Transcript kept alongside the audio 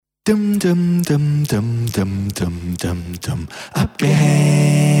Dum, dum, dum, dum, dum, dum, dum, dum. Abgehängt.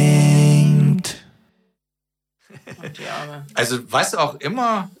 Also was auch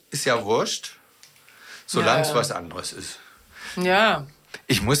immer, ist ja wurscht, solange es was anderes ist. Ja.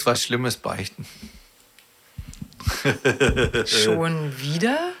 Ich muss was Schlimmes beichten. Schon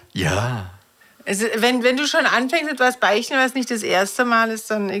wieder? Ja. Also, wenn du schon anfängst mit was beichten, was nicht das erste Mal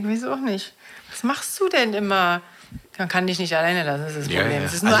ist, dann irgendwie so auch nicht. Was machst du denn immer? Man kann dich nicht alleine lassen, das ist das Problem.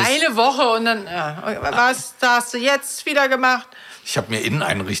 Es ist nur eine Woche und dann, was hast du jetzt wieder gemacht? Ich habe mir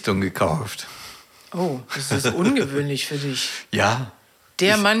Inneneinrichtungen gekauft. Oh, das ist ungewöhnlich für dich. Ja.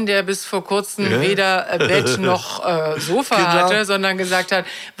 Der Mann, der bis vor kurzem weder Bett noch Sofa hatte, sondern gesagt hat,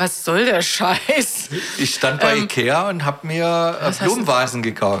 was soll der Scheiß? Ich stand bei Ikea und habe mir Blumenvasen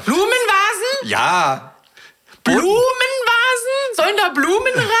gekauft. Blumenvasen? Ja. Blumenvasen? Sollen da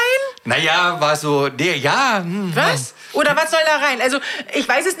Blumen rein? Naja, war so, Was? Oder was soll da rein? Also, ich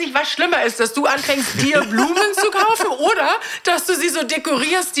weiß jetzt nicht, was schlimmer ist, dass du anfängst, dir Blumen zu kaufen oder dass du sie so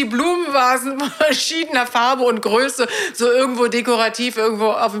dekorierst, die Blumenvasen verschiedener Farbe und Größe, so irgendwo dekorativ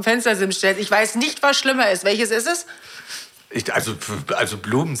irgendwo auf dem Fenstersims stellst. Ich weiß nicht, was schlimmer ist. Welches ist es? Also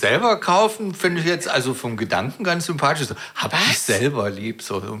Blumen selber kaufen, finde ich jetzt also vom Gedanken ganz sympathisch. So, hab ich selber lieb,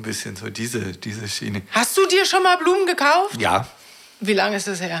 so ein bisschen so diese Schiene. Hast du dir schon mal Blumen gekauft? Ja. Wie lange ist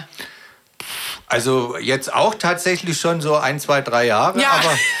das her? Also jetzt auch tatsächlich schon so 1, 2, 3 Jahre,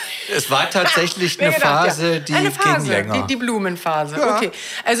 aber es war tatsächlich eine Phase, die ging länger. Die Blumenphase, ja. Okay.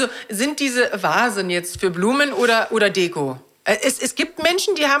 Also sind diese Vasen jetzt für Blumen oder Deko? Es gibt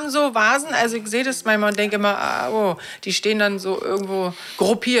Menschen, die haben so Vasen, also ich sehe das manchmal und denke immer, die stehen dann so irgendwo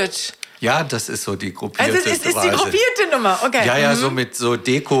gruppiert. Ja, das ist so die gruppierte Also es ist die gruppierte Nummer, okay. Ja, so mit so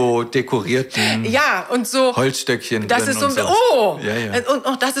dekorierten und so Holzstöckchen das drin ist so, und so. Ja. Und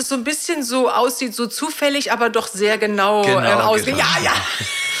auch, dass es so ein bisschen so aussieht, so zufällig, aber doch sehr genau aussieht. Genau. Ja.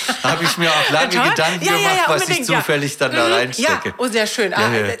 Habe ich mir auch lange Gedanken gemacht, was ich zufällig dann da reinstecke. Ja, sehr schön.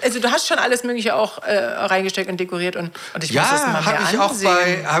 Also du hast schon alles Mögliche auch reingesteckt und dekoriert und ich muss das mal mehr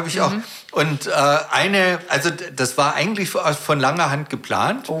ansehen. Habe ich auch. Und also das war eigentlich von langer Hand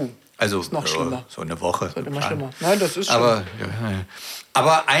geplant. Oh. Also ist noch schlimmer. So eine Woche. Das wird immer schlimmer. Nein, das ist aber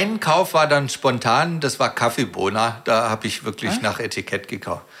ein Kauf war dann spontan, das war Kaffeebohner. Da habe ich wirklich nach Etikett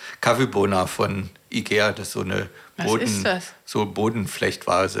gekauft. Kaffeebohner von Ikea, das ist so eine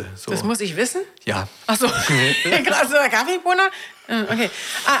Bodenflechtvase. So. Das muss ich wissen? Ja. Ach so, also Kaffeebohner? Okay.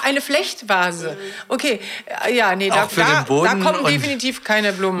 Eine Flechtvase. Okay. Ja, nee, da kommen definitiv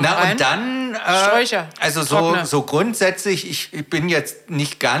keine Blumen rein. Und dann, Sträucher. Also so grundsätzlich, ich bin jetzt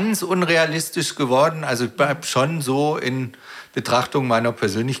nicht ganz unrealistisch geworden. Also ich bleib schon so in Betrachtung meiner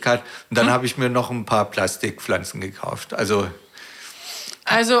Persönlichkeit. Und dann habe ich mir noch ein paar Plastikpflanzen gekauft. Also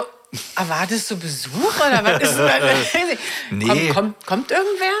erwartest du Besuch oder was ist das? Nee. Kommt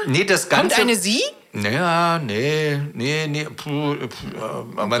irgendwer? Nee, das Ganze. Kommt eine Sie? Naja, nee.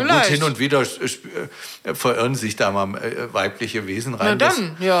 Man gut, hin und wieder verirren sich da mal weibliche Wesen rein. Na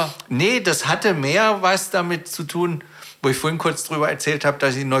dann, Nee, das hatte mehr was damit zu tun, wo ich vorhin kurz drüber erzählt habe,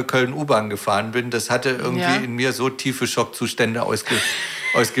 dass ich in Neukölln U-Bahn gefahren bin. Das hatte irgendwie in mir so tiefe Schockzustände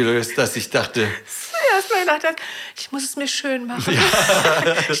ausgelöst, dass ich dachte... Erstmal gedacht, ich muss es mir schön machen. Ja.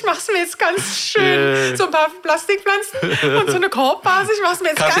 Ich mache es mir jetzt ganz schön. So ein paar Plastikpflanzen und so eine Korbvase. Ich mache es mir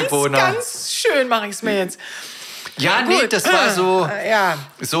jetzt ganz schön, mache ich es mir jetzt. Ja, nee, das war so...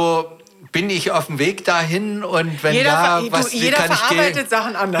 So bin ich auf dem Weg dahin und wenn jeder verarbeitet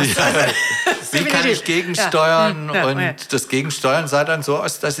Sachen anders. Ja, wie kann ich gegensteuern? Und das Gegensteuern sah dann so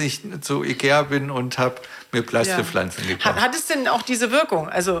aus, dass ich zu Ikea bin und habe mir Plastikpflanzen gekauft. Hat es denn auch diese Wirkung?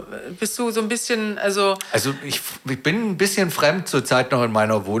 Also bist du so ein bisschen... Also ich bin ein bisschen fremd zurzeit noch in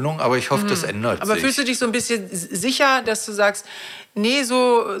meiner Wohnung, aber ich hoffe, das ändert sich. Aber fühlst du dich so ein bisschen sicher, dass du sagst, nee,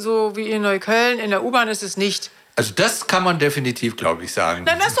 so wie in Neukölln, in der U-Bahn ist es nicht? Also das kann man definitiv, glaube ich, sagen.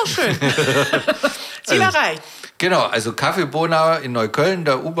 Na, das ist doch schön. Ziel erreicht. Genau, also Kaffeebohner in Neukölln,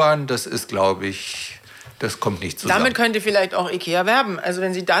 der U-Bahn, das ist, glaube ich, das kommt nicht zusammen. Damit könnte vielleicht auch Ikea werben. Also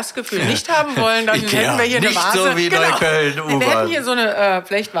wenn Sie das Gefühl nicht haben wollen, dann hätten wir hier eine Vase. Nicht so wie Neukölln, U-Bahn. Wir hätten hier so eine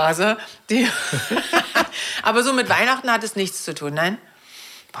Flechtvase. Aber so mit Weihnachten hat es nichts zu tun, nein?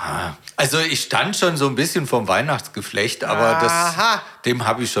 Also ich stand schon so ein bisschen vom Weihnachtsgeflecht, aber dem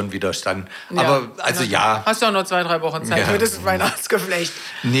habe ich schon widerstanden. Aber also Hast du auch noch 2-3 Wochen Zeit für das Weihnachtsgeflecht.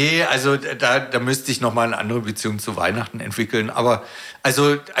 Nee, also da müsste ich noch mal eine andere Beziehung zu Weihnachten entwickeln. Aber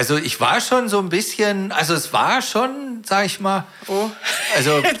also ich war schon so ein bisschen, also es war schon, sag ich mal. Oh.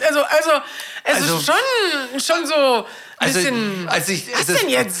 Also schon so. Was denn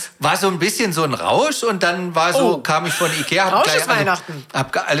jetzt? War so ein bisschen so ein Rausch und dann kam ich von Ikea,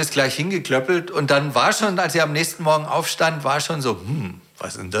 hab alles gleich hingeklöppelt und dann war schon, als ich am nächsten Morgen aufstand, war schon so,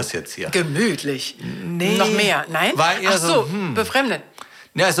 was ist denn das jetzt hier? Gemütlich. Nee. Noch mehr, nein? War eher befremdet.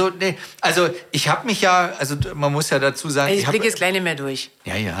 Ja, also ich habe mich ja, also man muss ja dazu sagen... Ich blicke jetzt gleich nicht mehr durch.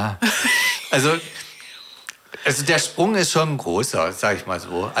 Ja. Also der Sprung ist schon ein großer, sag ich mal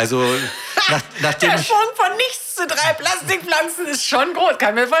so. Also nachdem der Sprung von nichts zu 3 Plastikpflanzen ist schon groß,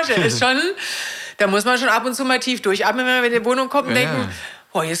 kann ich mir vorstellen. Ist schon, da muss man schon ab und zu mal tief durchatmen, wenn man in die Wohnung kommt und denken,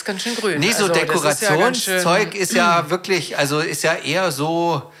 hier ist ganz schön grün. Nee, so also, Dekorationszeug ist ja wirklich, also ist ja eher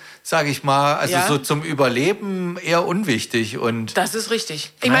so... Sage ich mal, also so zum Überleben eher unwichtig. Und das ist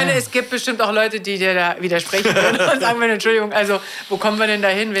richtig. Ich meine, es gibt bestimmt auch Leute, die dir da widersprechen würden und sagen würden, Entschuldigung, also wo kommen wir denn da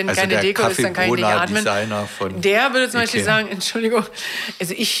hin, wenn keine Deko ist, dann kann ich nicht atmen. Der würde zum Beispiel sagen, Entschuldigung,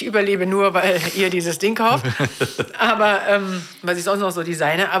 also ich überlebe nur, weil ihr dieses Ding kauft, aber was ich sonst noch so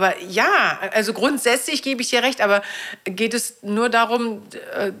designe. Aber ja, also grundsätzlich gebe ich dir recht, aber geht es nur darum,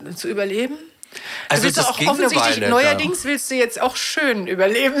 zu überleben? Also willst du auch offensichtlich, neuerdings willst du jetzt auch schön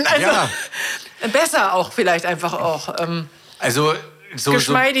überleben. Also besser auch vielleicht einfach auch. Also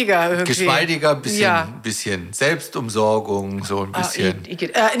geschmeidiger irgendwie. Geschmeidiger, bisschen Selbstumsorgung, so ein bisschen.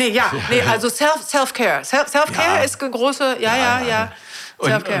 Also Self-Care. Self-Care ist eine große,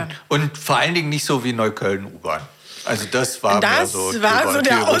 Self-Care. Und vor allen Dingen nicht so wie Neukölln U-Bahn. Also das war so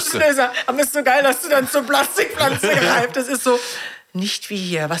der Auslöser. Aber es ist so geil, dass du dann zur Plastikpflanze greifst. Das ist so... Nicht wie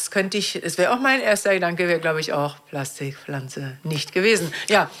hier. Was könnte ich... Es wäre auch mein erster Gedanke, wäre, glaube ich, auch Plastikpflanze nicht gewesen.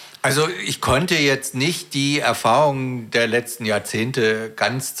 Ja. Also ich konnte jetzt nicht die Erfahrungen der letzten Jahrzehnte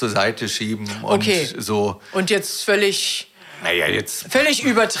ganz zur Seite schieben. Und so. Und jetzt völlig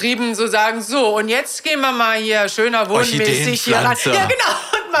übertrieben so sagen, so, und jetzt gehen wir mal hier schöner wohnmäßig hier ran. Ja, genau.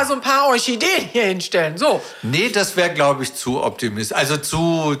 Und mal so ein paar Orchideen hier hinstellen. So. Nee, das wäre, glaube ich, zu optimistisch. Also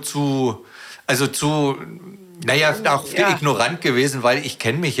zu auch ignorant gewesen, weil ich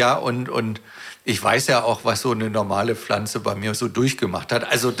kenne mich ja und ich weiß ja auch, was so eine normale Pflanze bei mir so durchgemacht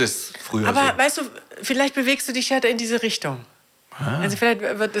hat. Also das früher. Aber weißt du, vielleicht bewegst du dich ja in diese Richtung. Also vielleicht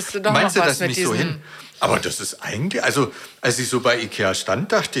wird es doch meinst noch du was das mit nicht diesem... so hin? Aber das ist eigentlich, also als ich so bei Ikea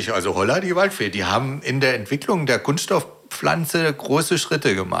stand, dachte ich, also holla die Waldfee, die haben in der Entwicklung der Kunststoffpflanze große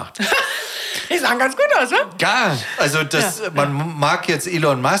Schritte gemacht. Die sahen ganz gut aus, ne? Ja, also man mag jetzt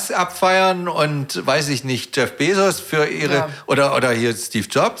Elon Musk abfeiern und, weiß ich nicht, Jeff Bezos für ihre, oder hier Steve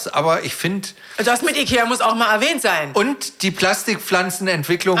Jobs, aber ich finde... Das mit Ikea muss auch mal erwähnt sein. Und die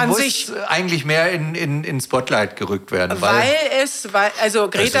Plastikpflanzenentwicklung muss eigentlich mehr in Spotlight gerückt werden. Also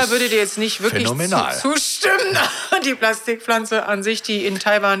Greta würde dir jetzt nicht wirklich zustimmen. Die Plastikpflanze an sich, die in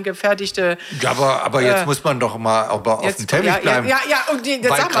Taiwan gefertigte... Ja, aber jetzt muss man doch mal auf dem Teppich bleiben.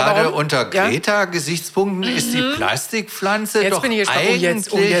 Weil gerade unter Greta-Gesichtspunkten ist die Plastikpflanze jetzt doch bin ich eigentlich...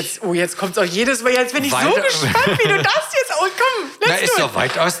 Jetzt kommt es auch jedes Mal. Jetzt bin ich so gespannt, wie du das jetzt... Oh, komm, ist doch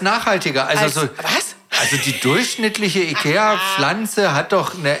weitaus nachhaltiger. Was? Also die durchschnittliche Ikea-Pflanze hat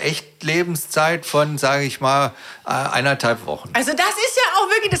doch eine echt Lebenszeit von, sage ich mal, 1,5 Wochen. Also das ist ja auch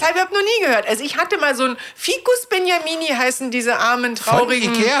wirklich, das habe ich noch nie gehört. Also ich hatte mal so ein Ficus Beniamini, heißen diese armen,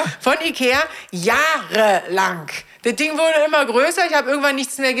 traurigen... Von Ikea? Jahrelang. Das Ding wurde immer größer. Ich habe irgendwann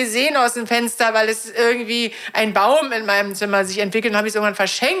nichts mehr gesehen aus dem Fenster, weil es irgendwie ein Baum in meinem Zimmer sich entwickelt und habe ich es irgendwann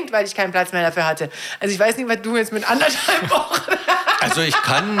verschenkt, weil ich keinen Platz mehr dafür hatte. Also ich weiß nicht, was du jetzt mit 1,5 Wochen... Also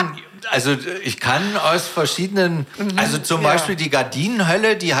ich kann aus verschiedenen, also zum Beispiel die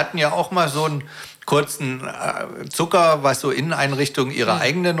Gardinenhölle, die hatten ja auch mal so einen kurzen Zucker, was so Inneneinrichtungen ihrer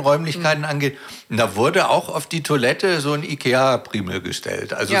eigenen Räumlichkeiten angeht. Und da wurde auch auf die Toilette so ein Ikea-Primel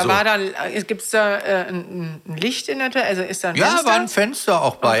gestellt. Also gibt es da ein Licht in der Toilette? Also ist da ein Fenster? Ja, war ein Fenster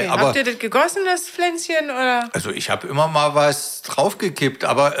auch bei. Okay. Aber habt ihr das gegossen, das Pflänzchen? Oder? Also ich habe immer mal was draufgekippt,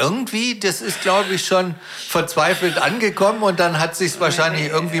 aber irgendwie, das ist, glaube ich, schon verzweifelt angekommen und dann hat sich's wahrscheinlich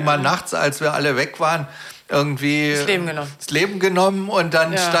irgendwie mal nachts, als wir alle weg waren, irgendwie das Leben genommen und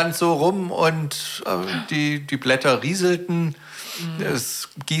dann stand so rum und die Blätter rieselten. Das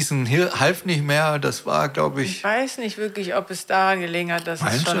Gießen half nicht mehr. Das war, glaube ich... Ich weiß nicht wirklich, ob es daran gelegen hat, dass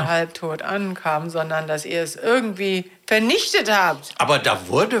es schon halbtot ankam, sondern dass ihr es irgendwie vernichtet habt. Aber da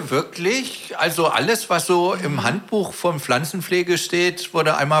wurde wirklich, also alles, was so im Handbuch von Pflanzenpflege steht,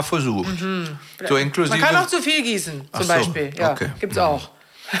 wurde einmal versucht. So inklusive... Man kann auch zu viel gießen, zum Beispiel. Ja, okay. Gibt's auch.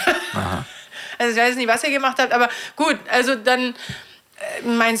 Aha. Also ich weiß nicht, was ihr gemacht habt, aber gut, also dann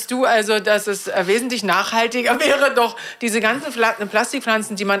meinst du also, dass es wesentlich nachhaltiger wäre, doch diese ganzen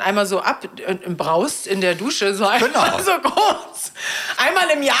Plastikpflanzen, die man einmal so abbraust in der Dusche, so einmal so groß, einmal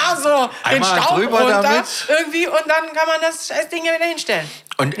im Jahr so einmal den Staub runter damit. Irgendwie und dann kann man das Ding ja wieder hinstellen.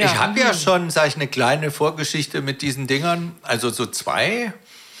 Und ich habe ja schon, sag ich, eine kleine Vorgeschichte mit diesen Dingern, also so 2...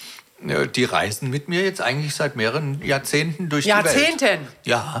 Die reisen mit mir jetzt eigentlich seit mehreren Jahrzehnten durch die Welt. Jahrzehnten?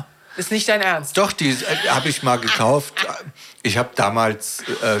 Ja. Ist nicht dein Ernst? Doch, die habe ich mal gekauft. Ich habe damals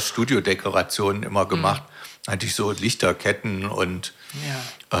Studiodekorationen immer gemacht. Hatte ich so Lichterketten und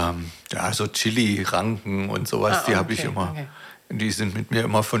so Chili-Ranken und sowas. Die habe ich immer. Okay. Die sind mit mir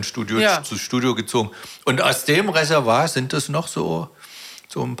immer von Studio zu Studio gezogen. Und aus dem Reservoir sind es noch so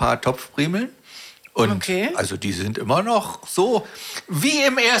ein paar Topfpriemeln. Und also die sind immer noch so wie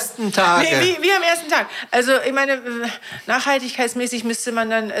im ersten Tag. Wie am ersten Tag. Also ich meine, nachhaltigkeitsmäßig müsste man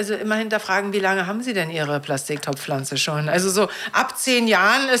dann also immer hinterfragen, wie lange haben Sie denn Ihre Plastiktopfpflanze schon? Also so ab 10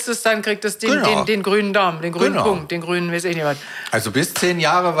 Jahren ist es dann, kriegt es den grünen Daumen, den grünen Punkt, den grünen, weiß ich nicht was. Also bis 10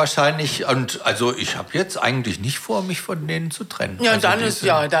 Jahre wahrscheinlich. Und also ich habe jetzt eigentlich nicht vor, mich von denen zu trennen. Ja, also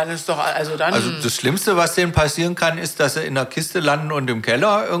dann ist doch, also dann... Also das Schlimmste, was denen passieren kann, ist, dass sie in der Kiste landen und im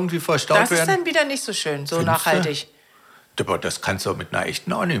Keller irgendwie verstaut werden. Das ist dann wieder nicht so schön, so nachhaltig. Aber das kannst du mit einer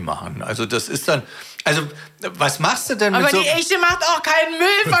echten auch nicht machen. Also das ist dann... Also was machst du denn mit aber die echte macht auch keinen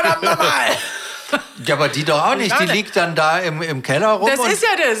Müll, verdammt nochmal. Ja, aber die doch auch nicht. Die liegt dann da im Keller rum. Das ist ja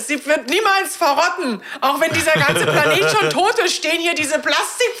das. Sie wird niemals verrotten. Auch wenn dieser ganze Planet schon tot ist, stehen hier diese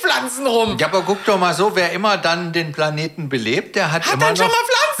Plastikpflanzen rum. Ja, aber guck doch mal so, wer immer dann den Planeten belebt, der hat immer dann schon mal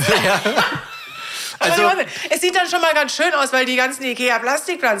Pflanzen. Ja. Also, es sieht dann schon mal ganz schön aus, weil die ganzen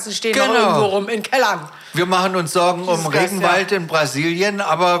Ikea-Plastikpflanzen stehen noch irgendwo rum in Kellern. Wir machen uns Sorgen um Regenwald in Brasilien,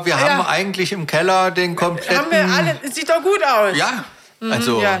 aber wir haben eigentlich im Keller den kompletten... Haben wir alle. Es sieht doch gut aus. Ja.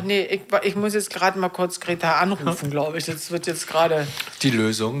 Also, ja, nee, ich muss jetzt gerade mal kurz Greta anrufen, glaube ich. Das wird jetzt gerade... Die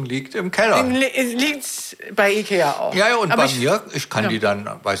Lösung liegt im Keller. Liegt bei Ikea auch. Ja, und aber bei mir, ich kann die dann,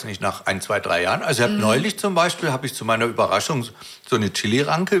 weiß nicht, nach 1, 2, 3 Jahren. Also ich habe neulich zum Beispiel, habe ich zu meiner Überraschung so eine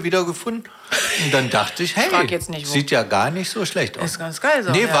Chili-Ranke wiedergefunden. Und dann dachte ich, hey, sieht ja gar nicht so schlecht aus. Ist ganz geil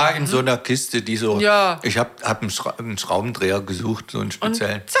so. Nee, war in so einer Kiste, die so... Ja. Ich habe einen Schraubendreher gesucht, so einen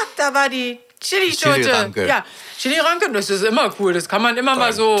speziellen. Und zack, da war die... Chili-Schote. Ja, Chili-Ranke, das ist immer cool. Das kann man immer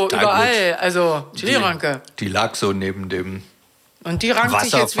mal so überall. Gut. Also, Chili-Ranke. Die lag so neben dem. Und die rankt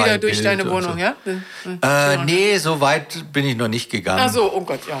sich jetzt wieder durch deine Wohnung, so. Ja? Nee, so weit bin ich noch nicht gegangen. Ach so, oh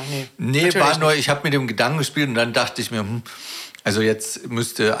Gott, ja, nee. Nee, war nur, ich habe mit dem Gedanken gespielt und dann dachte ich mir, also jetzt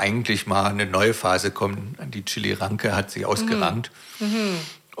müsste eigentlich mal eine neue Phase kommen. Die Chili-Ranke hat sich ausgerankt.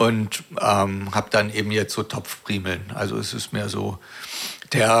 Und habe dann eben jetzt so Topfpriemeln. Also es ist mehr so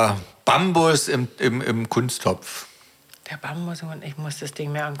der Bambus im Kunsttopf. Der Bambus, ich muss das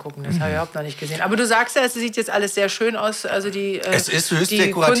Ding mir angucken, das habe ich überhaupt noch nicht gesehen. Aber du sagst ja, es sieht jetzt alles sehr schön aus. Also es ist höchst die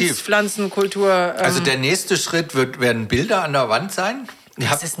dekorativ. Kunstpflanzenkultur. Also der nächste Schritt werden Bilder an der Wand sein.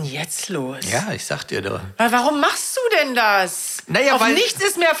 Was ist denn jetzt los? Ja, ich sag dir doch. Warum machst du denn das? Naja, auf nichts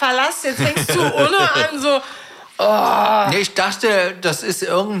ist mehr Verlass. Jetzt fängst du ohne an so... Oh. Nee, ich dachte, das ist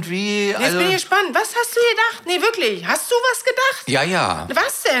irgendwie... Jetzt bin ich gespannt. Was hast du gedacht? Nee, wirklich. Hast du was gedacht? Ja.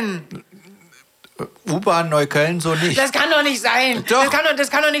 Was denn? U-Bahn Neukölln so nicht. Das kann doch nicht sein. Doch. Das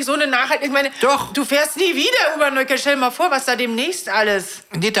kann doch nicht so eine Nachhaltigkeit... Ich meine, doch. Du fährst nie wieder U-Bahn Neukölln. Stell dir mal vor, was da demnächst alles...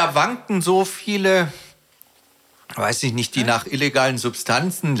 Nee, da wankten so viele... weiß ich nicht, die nach illegalen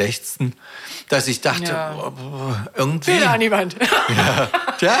Substanzen lechzten, dass ich dachte, irgendwie... Bilder an die Wand.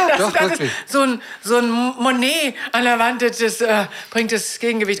 Ja, doch, wirklich. So ein Monet an der Wand, das bringt das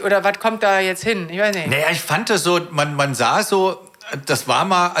Gegengewicht. Oder was kommt da jetzt hin? Ich weiß nicht. Naja, ich fand das so, man sah so, das war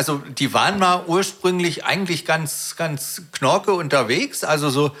mal, also die waren mal ursprünglich eigentlich ganz, ganz knorke unterwegs, also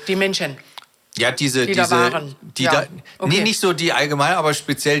so... Die Menschen. Ja, die da waren. Nee, nicht so die allgemein, aber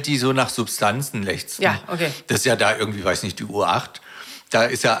speziell die so nach Substanzen lechzen. Ja, okay. Das ist ja da irgendwie, weiß nicht, die U8. Da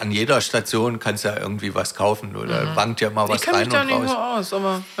ist ja an jeder Station, kannst ja irgendwie was kaufen oder wankt ja mal was rein und raus. Ich kenne mich da nicht so aus,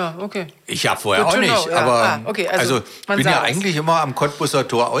 aber ja, okay. Ich ja vorher auch nicht, aber okay, also bin ja eigentlich immer am Cottbuser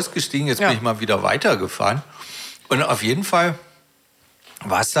Tor ausgestiegen, jetzt bin ich mal wieder weitergefahren. Und auf jeden Fall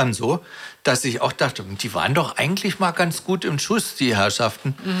war es dann so, dass ich auch dachte, die waren doch eigentlich mal ganz gut im Schuss, die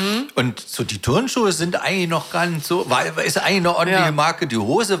Herrschaften. Und so die Turnschuhe sind eigentlich noch ganz so, ist eigentlich eine ordentliche Marke. Die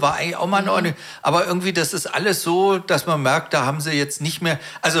Hose war eigentlich auch mal eine ordentliche. Aber irgendwie, das ist alles so, dass man merkt, da haben sie jetzt nicht mehr,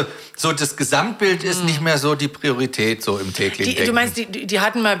 also so das Gesamtbild ist nicht mehr so die Priorität so im täglichen Denken. Du meinst, die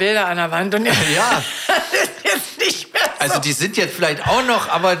hatten mal Bilder an der Wand und ja. Das ist jetzt nicht mehr so. Also die sind jetzt vielleicht auch noch,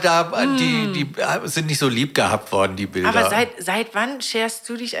 aber die sind nicht so lieb gehabt worden, die Bilder. Aber seit wann scherst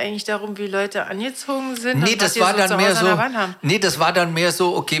du dich eigentlich darum, wie Leute angezogen sind? Nee, das war dann mehr so. Nee, das war dann mehr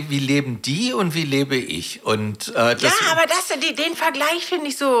so, okay, wie leben die und wie lebe ich? Und, aber den Vergleich finde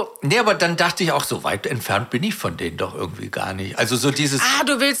ich so... Nee, aber dann dachte ich auch, so weit entfernt bin ich von denen doch irgendwie gar nicht. Also so dieses...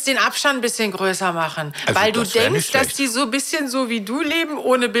 du willst den Abstand ein bisschen größer machen. Also weil du denkst, dass die so ein bisschen so wie du leben,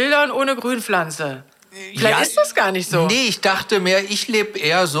 ohne Bilder und ohne Grünpflanze. Vielleicht ist das gar nicht so. Nee, ich dachte mehr, ich lebe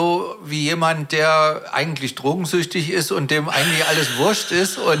eher so wie jemand, der eigentlich drogensüchtig ist und dem eigentlich alles wurscht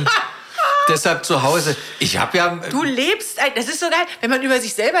ist und deshalb zu Hause. Ich habe ja... Du lebst, das ist so geil, wenn man über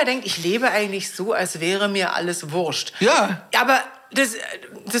sich selber denkt, ich lebe eigentlich so, als wäre mir alles wurscht. Ja. Aber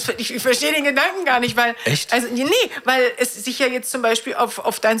ich verstehe den Gedanken gar nicht, weil... Echt? Also, nee, weil es sich ja jetzt zum Beispiel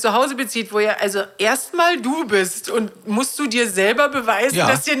auf dein Zuhause bezieht, wo ja also erstmal du bist und musst du dir selber beweisen,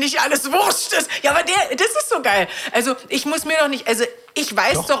 dass dir nicht alles wurscht ist. Ja, aber das ist so geil. Also ich muss mir doch nicht... Also ich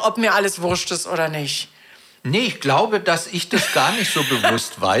weiß doch, ob mir alles wurscht ist oder nicht. Nee, ich glaube, dass ich das gar nicht so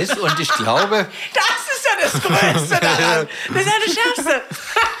bewusst weiß. Und ich glaube... Das ist ja das Größte daran. Das ist ja das Schärfste.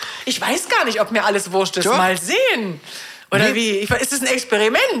 Ich weiß gar nicht, ob mir alles wurscht ist. Ja. Mal sehen. Oder wie? Ist das ein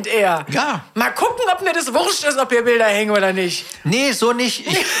Experiment eher? Ja. Mal gucken, ob mir das wurscht ist, ob hier Bilder hängen oder nicht. Nee, so nicht.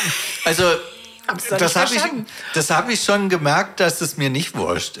 Das habe ich schon gemerkt, dass es mir nicht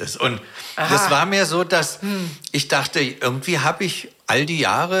wurscht ist. Und das war mir so, dass ich dachte, irgendwie habe ich all die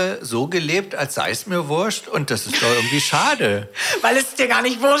Jahre so gelebt, als sei es mir wurscht. Und das ist doch irgendwie schade. Weil es dir gar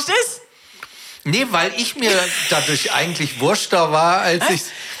nicht wurscht ist? Nee, weil ich mir dadurch eigentlich wurschter war, als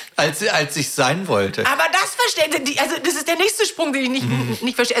ich sein wollte. Aber das also das ist der nächste Sprung, den ich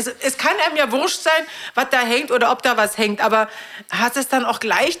nicht verstehe. Also es kann einem ja wurscht sein, was da hängt oder ob da was hängt, aber hat es dann auch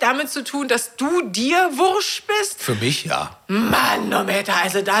gleich damit zu tun, dass du dir wurscht bist? Für mich ja. Manometer,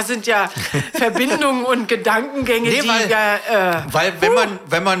 also da sind ja Verbindungen und Gedankengänge, weil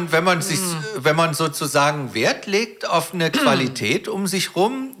wenn man sozusagen Wert legt auf eine Qualität um sich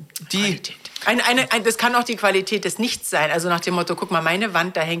rum, Qualität. Das kann auch die Qualität des Nichts sein. Also nach dem Motto, guck mal, meine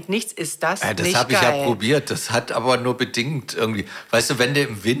Wand, da hängt nichts, ist das nicht geil? Das habe ich ja probiert. Das hat aber nur bedingt irgendwie... Weißt du, wenn du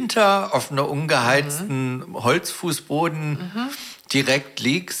im Winter auf einer ungeheizten Holzfußboden direkt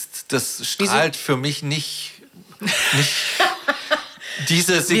liegst, das strahlt für mich nicht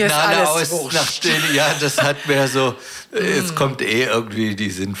diese Signale aus nach Stille. Ja, das hat mehr so... Jetzt kommt irgendwie die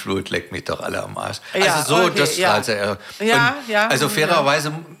Sinnflut, leckt mich doch alle am Arsch. Ja, also so, das strahlt eher. Also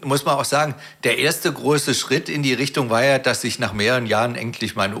fairerweise muss man auch sagen, der erste große Schritt in die Richtung war ja, dass ich nach mehreren Jahren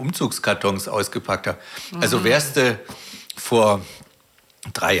endlich meine Umzugskartons ausgepackt habe. Also wärst du vor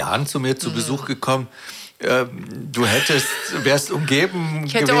 3 Jahren zu mir zu Besuch gekommen, du wärst umgeben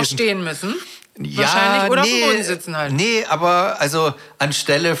Ich hätte gewesen. Auch stehen müssen. Ja, wahrscheinlich. Oder auf dem Boden sitzen halt. Nee, aber also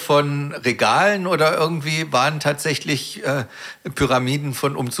anstelle von Regalen oder irgendwie waren tatsächlich Pyramiden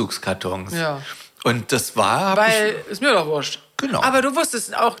von Umzugskartons. Ja. Und das war... ist mir doch wurscht. Genau. Aber du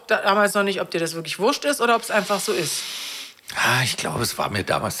wusstest auch damals noch nicht, ob dir das wirklich wurscht ist oder ob es einfach so ist. Ich glaube, es war mir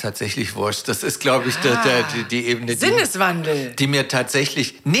damals tatsächlich wurscht. Das ist, glaube ich, die Ebene, Sinneswandel. Die mir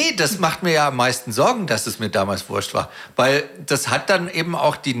tatsächlich... Nee, das macht mir ja am meisten Sorgen, dass es mir damals wurscht war. Weil das hat dann eben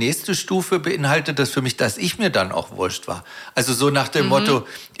auch die nächste Stufe beinhaltet, das für mich, dass ich mir dann auch wurscht war. Also so nach dem Motto,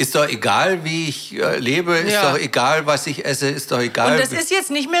 ist doch egal, wie ich lebe, ist doch egal, was ich esse, ist doch egal... Und das ist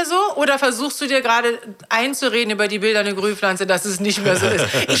jetzt nicht mehr so? Oder versuchst du dir gerade einzureden über die bilderne Grünpflanze, dass es nicht mehr so ist?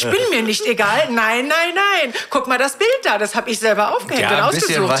 Ich bin mir nicht egal. Nein. Guck mal das Bild da, das habe ich selber aufgehängt und ausgesucht.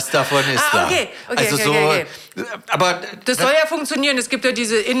 Ja, ein bisschen was davon ist da. Okay. Aber das soll ja funktionieren. Es gibt ja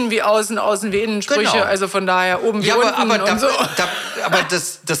diese Innen wie Außen, Außen wie Innen Sprüche. Genau. Also von daher oben wie unten und so. Aber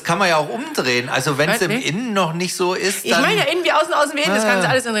das kann man ja auch umdrehen. Also wenn es im Innen noch nicht so ist, dann... Ich meine ja Innen wie Außen, Außen wie Innen. Das kannst du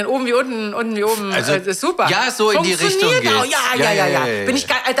alles umdrehen. Oben wie unten, unten wie oben. Also, das ist super. Ja, so in die Richtung geht's.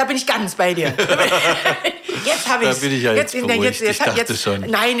 Ja. Da bin ich ganz bei dir. Jetzt habe ich es. Da bin ich ja jetzt beruhigt. Ich dachte schon.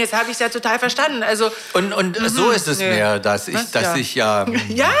 Nein, jetzt habe ich es ja total verstanden. Also, und so ist es mehr, dass ich ja...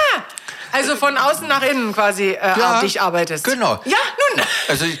 Ja! Also von außen nach innen quasi auf dich arbeitest. Genau. Ja, nun.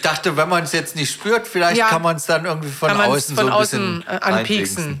 Also ich dachte, wenn man es jetzt nicht spürt, vielleicht kann man es dann irgendwie von außen so ein bisschen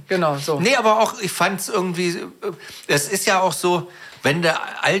anpieksen. Genau, so. Nee, aber auch, ich fand es irgendwie, es ist ja auch so, wenn du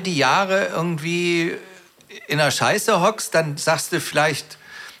all die Jahre irgendwie in der Scheiße hockst, dann sagst du vielleicht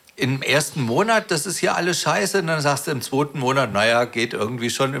im ersten Monat, das ist hier alles scheiße, und dann sagst du im zweiten Monat, naja, geht irgendwie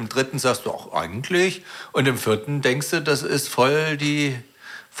schon, im dritten sagst du auch eigentlich, und im vierten denkst du, das ist voll die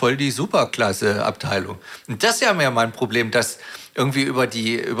Superklasse-Abteilung. Und das ist ja mehr mein Problem, dass irgendwie über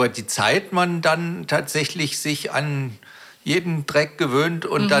die Zeit man dann tatsächlich sich an jeden Dreck gewöhnt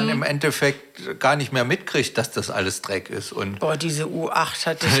und dann im Endeffekt gar nicht mehr mitkriegt, dass das alles Dreck ist. Und boah, diese U8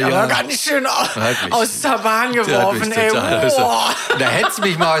 hat dich aber ganz schön aus der Bahn geworfen. Da hättest du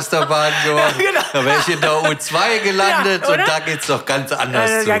mich mal aus der Bahn geworfen. Ja, genau. Da wäre ich in der U2 gelandet und da geht es doch ganz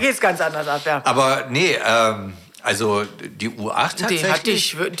anders zu. Da geht es ganz anders ab, ja. Aber nee, also die U8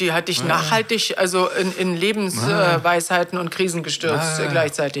 tatsächlich... Die hat dich nachhaltig also in Lebensweisheiten und Krisen gestürzt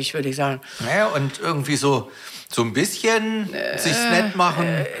gleichzeitig, würde ich sagen. Naja, und irgendwie so ein bisschen sich's nett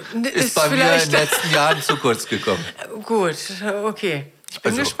machen ist bei mir in den letzten Jahren zu kurz gekommen. Gut, okay. Ich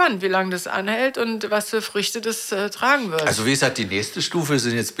bin gespannt, wie lange das anhält und was für Früchte das tragen wird. Also wie gesagt, die nächste Stufe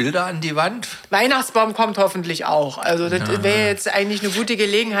sind jetzt Bilder an die Wand. Weihnachtsbaum kommt hoffentlich auch. Also das wäre jetzt eigentlich eine gute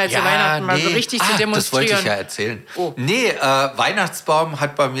Gelegenheit, zu Weihnachten mal so richtig zu demonstrieren. Das wollte ich ja erzählen. Oh. Nee, Weihnachtsbaum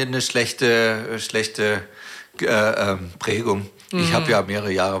hat bei mir eine schlechte Prägung. Ich habe ja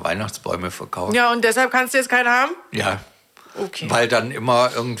mehrere Jahre Weihnachtsbäume verkauft. Ja, und deshalb kannst du jetzt keinen haben? Ja. Okay. Weil dann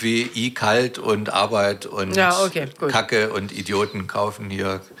immer irgendwie kalt und Arbeit und Kacke und Idioten kaufen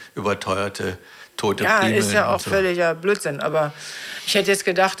hier überteuerte tote Primeln. Ja, ist ja auch völliger Blödsinn. Aber ich hätte jetzt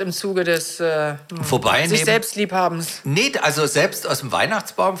gedacht, im Zuge des sich Selbstliebhabens. Nee, also selbst aus dem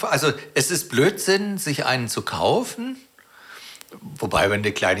Weihnachtsbaum. Also es ist Blödsinn, sich einen zu kaufen. Wobei, wenn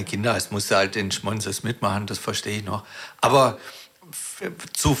du kleine Kinder hast, musst du halt den Schmonzes mitmachen, das verstehe ich noch. Aber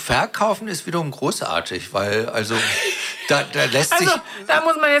zu verkaufen ist wiederum großartig, weil also da lässt sich... Also da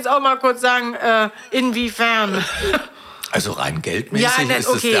muss man jetzt auch mal kurz sagen, inwiefern... Also rein geldmäßig ist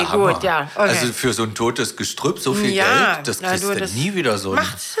das der Hammer. Gut, ja, okay. Also für so ein totes Gestrüpp, so viel Geld, das kriegst du nie wieder so.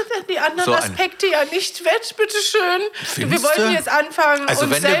 Macht die anderen Aspekte ja nicht wett, bitteschön. Wir wollten jetzt anfangen,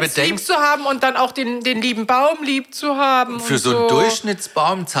 uns selbst lieb zu haben und dann auch den lieben Baum lieb zu haben. Für so einen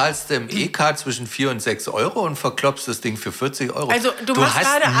Durchschnittsbaum zahlst du im EK zwischen 4 und 6 Euro und verklopfst das Ding für 40 Euro. Also du machst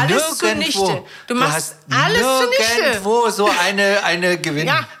gerade alles zunichte. Du machst alles zunichte. Nirgendwo so eine Gewinn.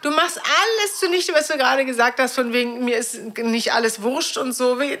 Ja, du machst alles zunichte, was du gerade gesagt hast, von wegen, mir ist nicht alles wurscht und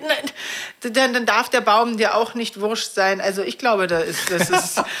so. Dann darf der Baum dir auch nicht wurscht sein. Also ich glaube, du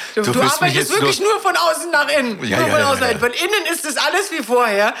arbeitest wirklich nur von außen nach innen. Von innen ist es alles wie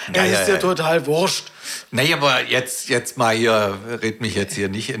vorher. Es ist dir total wurscht. Nee, aber jetzt mal hier, red mich jetzt hier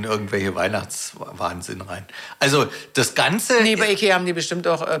nicht in irgendwelche Weihnachtswahnsinn rein. Also das Ganze... Nee, bei Ikea haben die bestimmt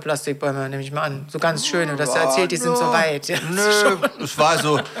auch Plastikbäume, nehme ich mal an. So ganz schöne, dass du erzählt, die sind so weit. Ja, nö, es war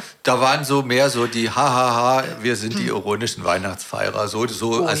so, da waren so mehr so die Hahaha, wir sind die ironischen Weihnachtsfeierer, so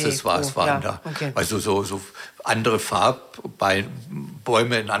Accessoires waren da. Okay. Also so andere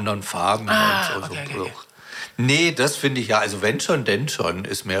Bäume in anderen Farben und so. Okay. Nee, das finde ich ja, also wenn schon, denn schon,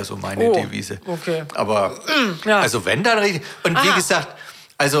 ist mehr so meine Devise. Okay. Aber, also wenn dann richtig. Und wie gesagt,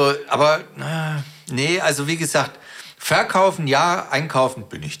 also wie gesagt, verkaufen ja, einkaufen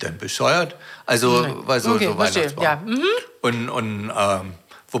bin ich dann bescheuert. Also, weil so Weihnachtsbaum. Ja. Und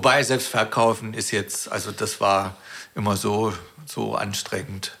wobei selbst verkaufen ist jetzt, also das war immer so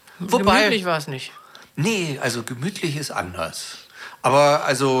anstrengend. Gemütlich war es nicht. Nee, also gemütlich ist anders. Aber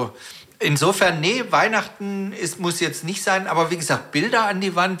also... Insofern, nee, Weihnachten muss jetzt nicht sein, aber wie gesagt, Bilder an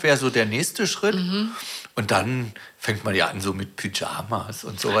die Wand wäre so der nächste Schritt. Und dann fängt man ja an so mit Pyjamas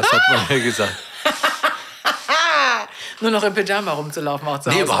und sowas, hat man ja gesagt. Nur noch im Pyjama rumzulaufen auch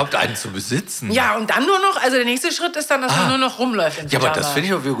zu Hause. Nee, überhaupt einen zu besitzen. Ja, und dann nur noch, also der nächste Schritt ist dann, dass man nur noch rumläuft im Pyjama. Ja, aber das finde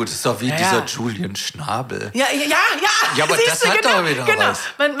ich auch wieder gut. Das ist doch wie dieser Julian Schnabel. Ja, aber das hat doch wieder was.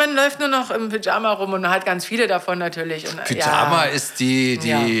 Man läuft nur noch im Pyjama rum und hat ganz viele davon natürlich. Und, Pyjama ist die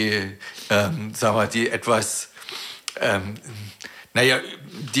etwas...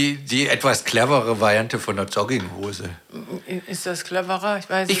 die etwas clevere Variante von der Jogginghose. Ist das cleverer? Ich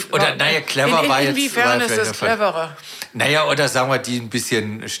weiß nicht. Clever war jetzt... Inwiefern ist das cleverer? Oder sagen wir die ein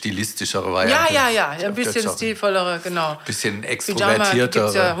bisschen stilistischere Variante. Ja, ein bisschen stilvollere, genau. Ein bisschen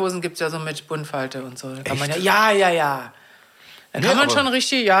extrovertiertere. Hosen gibt es ja so mit Buntfalte und so. Da kann man ja. Da kann man schon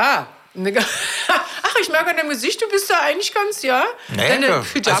richtig, Ach, ich merke an deinem Gesicht, du bist da eigentlich ganz, Deine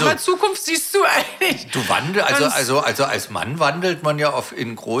Pyjama-Zukunft siehst du eigentlich. Du wandelst, als Mann wandelt man ja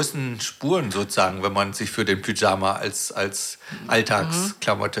in großen Spuren sozusagen, wenn man sich für den Pyjama als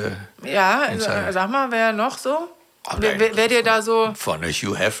Alltagsklamotte entscheidet. Sag mal, wer noch so? Wer dir da so... Von der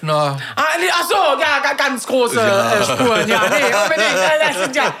Hugh Hefner. Ach so, ganz große Spuren. Ja, unbedingt. Das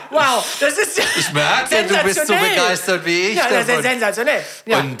sind wow. Das ist ich merke, du bist so begeistert wie ich. Ja, das ist sensationell.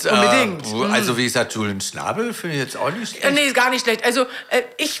 Ja, und, unbedingt. Also wie gesagt, Julian Schnabel finde ich jetzt auch nicht schlecht. Nee, ist gar nicht schlecht. Also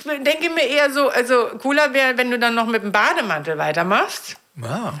ich denke mir eher so, cooler wäre, wenn du dann noch mit dem Bademantel weitermachst.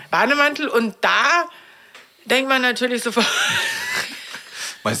 Ja. Bademantel und da denkt man natürlich sofort...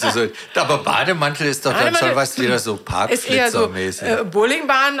 Meinst du so? Aber Bademantel ist doch dann schon was wieder so Parkflitzer-mäßig. Eher so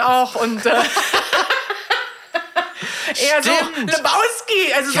Bowlingbahn auch und eher so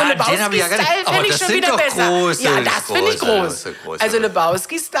Lebowski. Also so Lebowski-Style fände ich schon wieder besser. Das finde ich groß. Also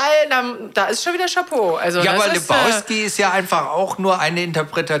Lebowski-Style, da ist schon wieder Chapeau. Also aber Lebowski ist ja einfach auch nur eine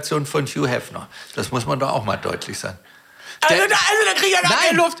Interpretation von Hugh Hefner. Das muss man doch auch mal deutlich sagen. Also da kriege ich ja gar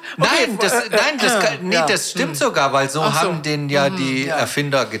keine Luft. Okay, das stimmt sogar, weil so haben den die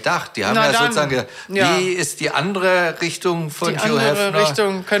Erfinder gedacht. Die haben sozusagen gedacht, wie ist die andere Richtung von Hugh Hefner? Die andere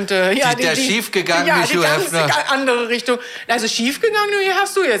Richtung könnte... Ja, der schiefgegangene Hugh Hefner. Die andere Richtung. Also schiefgegangen,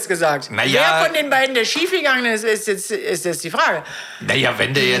 hast du jetzt gesagt. Wer von den beiden der schiefgegangene ist jetzt die Frage. Naja,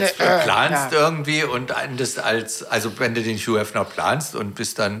 wenn du jetzt planst irgendwie und also wenn du den Hugh Hefner planst und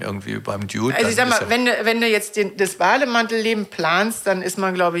bist dann irgendwie beim Dude... Also ich sag mal, wenn du jetzt das Bademantelleben planst, dann ist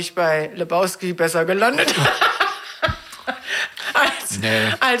man, glaube ich, bei Lebowski besser gelandet.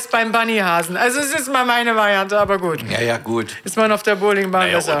 als beim Bunnyhasen. Also es ist mal meine Variante, aber gut. Ja, gut. Ist man auf der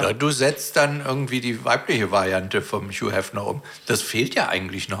Bowlingbahn besser. Oder du setzt dann irgendwie die weibliche Variante vom Hugh Hefner um. Das fehlt ja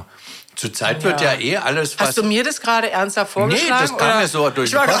eigentlich noch. Zurzeit wird ja alles... Hast du mir das gerade ernsthaft vorgeschlagen? Nee, das kam mir so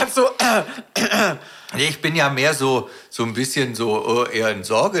durch den Kopf. Ich war gerade so... Nee, ich bin ja mehr so ein bisschen so eher in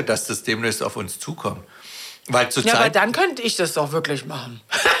Sorge, dass das demnächst auf uns zukommt. Weil zurzeit... Ja, aber dann könnte ich das doch wirklich machen.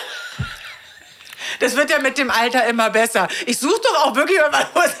 Das wird ja mit dem Alter immer besser. Ich suche doch auch wirklich,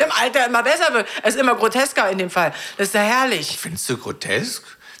 wo es im Alter immer besser wird. Es ist immer grotesker in dem Fall. Das ist ja herrlich. Findest du grotesk?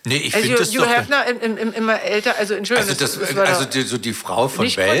 Nee, ich finde das Hugh Hefner immer älter, also Entschuldigung. Also die Frau von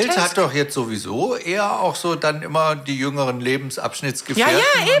Welt grotesk. Hat doch jetzt sowieso eher auch so dann immer die jüngeren Lebensabschnittsgefährten.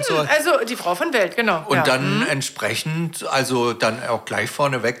 Ja, eben. So. Also die Frau von Welt, genau. Und dann entsprechend, also dann auch gleich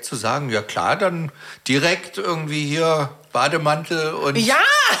vorneweg zu sagen, ja klar, dann direkt irgendwie hier Bademantel und Pyjama.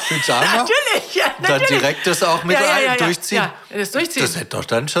 Natürlich. Dann direkt das auch mit durchziehen. Ja, das durchziehen. Das hätte doch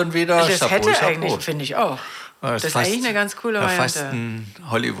dann schon wieder Das hätte eigentlich, finde ich auch. Das ist eigentlich eine ganz coole Variante. Fast ein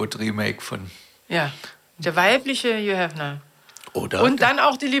Hollywood-Remake von... Ja, der weibliche Hugh Hefner. Oder? Und dann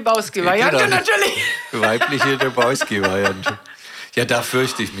auch die Lebowski-Variante natürlich. Die weibliche Lebowski-Variante. Ja, da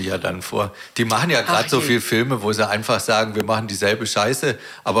fürchte ich mich ja dann vor. Die machen ja gerade so viele Filme, wo sie einfach sagen, wir machen dieselbe Scheiße,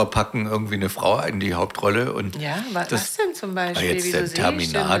 aber packen irgendwie eine Frau in die Hauptrolle. Und was denn zum Beispiel? Jetzt der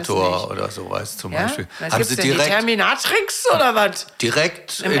Terminator oder sowas zum Beispiel. Was haben sie direkt, die Terminatrix oder was?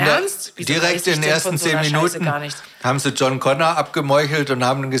 Direkt im Ernst? Direkt in den ersten 10 Minuten haben sie John Connor abgemeuchelt und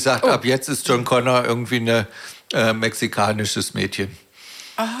haben gesagt, ab jetzt ist John Connor irgendwie ein mexikanisches Mädchen.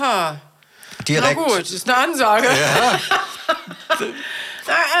 Aha. Direkt. Na gut, ist eine Ansage. Ja.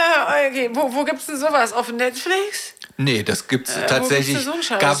 Okay. Wo gibt's denn sowas? Auf Netflix? Nee, das gibt's tatsächlich.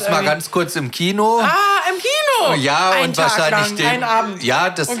 Gab's mal ganz kurz im Kino. Im Kino? Ja, ein und Tag wahrscheinlich lang, einen Abend.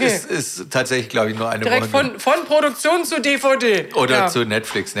 Ja, das ist tatsächlich, glaube ich, nur eine Direkt Woche. Von Produktion zu DVD. Oder zu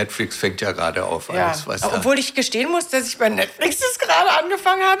Netflix. Netflix fängt ja gerade auf. Alles, was obwohl ich gestehen muss, dass ich bei Netflix jetzt gerade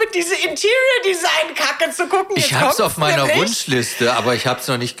angefangen habe, diese Interior-Design-Kacke zu gucken. Ich habe es auf meiner Wunschliste, aber ich habe es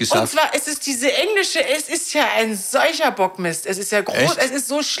noch nicht geschafft. Und zwar, es ist diese englische, es ist ja ein solcher Bockmist. Es ist ja groß, Echt? Es ist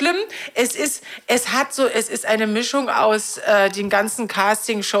so schlimm. Es ist eine Mischung aus den ganzen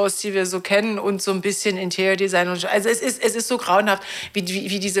Casting-Shows, die wir so kennen und so ein bisschen Interior-Design. Also es ist so grauenhaft, wie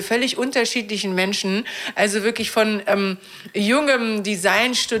diese völlig unterschiedlichen Menschen, also wirklich von jungem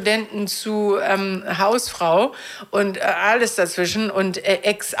Designstudenten zu Hausfrau und alles dazwischen und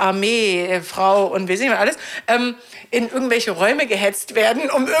Ex-Armee-Frau und wie sehen wir alles, in irgendwelche Räume gehetzt werden,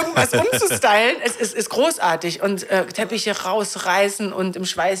 um irgendwas umzustylen. Es ist großartig. Und Teppiche rausreißen und im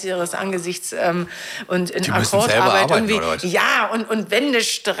Schweiß ihres Angesichts und in Akkordarbeit irgendwie. Ja, und Wände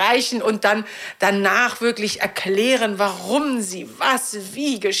streichen und dann danach wirklich erklären, warum sie was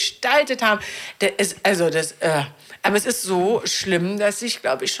wie gestaltet haben. Aber es ist so schlimm, dass ich,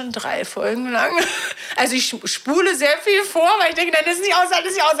 glaube ich, schon 3 Folgen lang... Also ich spule sehr viel vor, weil ich denke, das ist nicht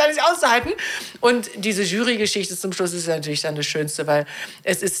auszuhalten. Und diese Jury-Geschichte zum Schluss ist natürlich dann das Schönste, weil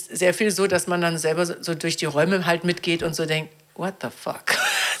es ist sehr viel so, dass man dann selber so durch die Räume halt mitgeht und so denkt, what the fuck?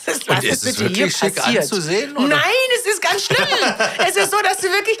 Und ist es wirklich schick anzusehen? Oder? Nein, es ist ganz schlimm. Es ist so, dass du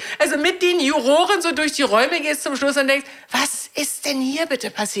wirklich mit den Juroren so durch die Räume gehst zum Schluss und denkst, was ist denn hier bitte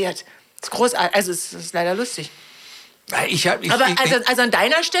passiert? Das ist großartig. Also es ist leider lustig. Also an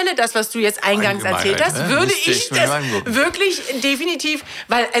deiner Stelle, das, was du jetzt eingangs erzählt hast, würde ich das wirklich definitiv,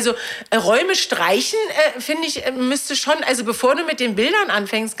 weil Räume streichen, finde ich, müsste schon, also bevor du mit den Bildern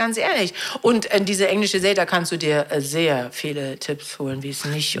anfängst, ganz ehrlich. Und diese englische Serie, da kannst du dir sehr viele Tipps holen, wie es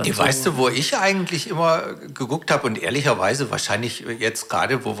nicht und so. Weißt du, wo ich eigentlich immer geguckt habe und ehrlicherweise wahrscheinlich jetzt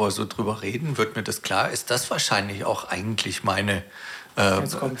gerade, wo wir so drüber reden, wird mir das klar, ist das wahrscheinlich auch eigentlich meine...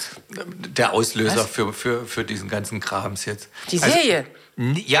 der Auslöser für diesen ganzen Krams jetzt. Die Serie?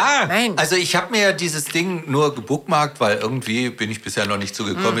 Ja, Nein. also ich habe mir ja dieses Ding nur gebookmarkt, weil irgendwie bin ich bisher noch nicht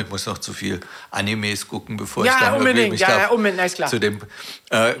zugekommen. Ich muss noch zu viel Animes gucken, bevor ich dann unbedingt. mich Unbedingt, ist klar. zu dem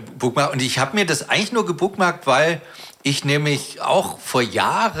Bookmark. Und ich habe mir das eigentlich nur gebookmarkt, weil ich nämlich auch vor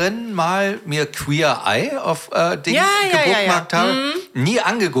Jahren mal mir Queer Eye auf Ding gebookmarkt habe, nie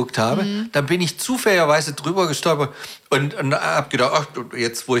angeguckt habe. Dann bin ich zufälligerweise drüber gestolpert und habe gedacht, ach,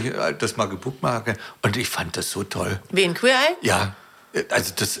 jetzt wo ich das mal gebookmarke. Und ich fand das so toll. Wen, Queer Eye? Ja.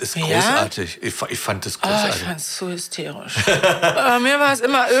 Also das ist großartig. Ich fand das großartig. Ich fand es so hysterisch. Mir war es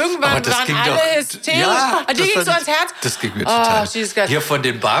immer, irgendwann waren alle hysterisch. Ja, dir ging es so ans Herz? Das ging mir total. Hier von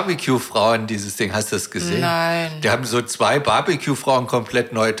den Barbecue-Frauen, dieses Ding, hast du das gesehen? Nein. Die haben so 2 Barbecue-Frauen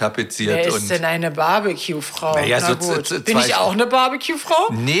komplett neu tapeziert. Wer ist denn eine Barbecue-Frau? Naja, so Bin ich auch eine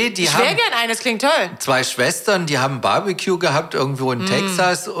Barbecue-Frau? Nee, ich wäre gern eine, das klingt toll. 2 Schwestern, die haben Barbecue gehabt irgendwo in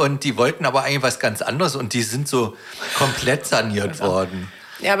Texas und die wollten aber eigentlich was ganz anderes und die sind so komplett saniert worden.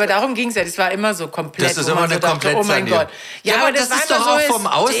 Ja, aber darum ging es ja. Das war immer so komplett. Das ist immer eine komplett oh mein Gott. Ja, aber das ist doch auch vom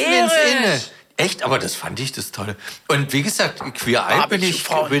Außen ins Innen. hysterisch. Echt, aber das fand ich das Tolle. Und wie gesagt, Queer Eye bin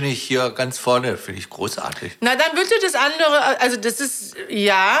ich hier ganz vorne, finde ich großartig. Na, dann würde das andere, also das ist,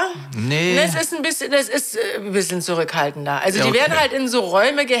 Nee. Das ist ein bisschen zurückhaltender. Also die werden halt in so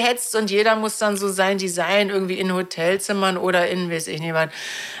Räume gehetzt und jeder muss dann so sein Design irgendwie in Hotelzimmern oder in, weiß ich nicht was.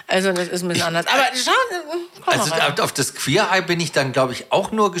 Also das ist ein bisschen anders. Aber schau, also auf das Queer Eye bin ich dann, glaube ich,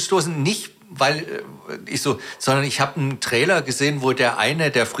 auch nur gestoßen, nicht weil sondern ich habe einen Trailer gesehen, wo der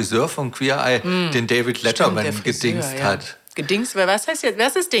Friseur von Queer Eye, den David Letterman gedingst hat. Gedingst? Was heißt jetzt?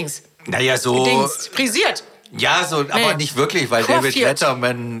 Was ist Dings? Naja, so... Gedingst. Frisiert. Ja, so, aber nicht wirklich, weil David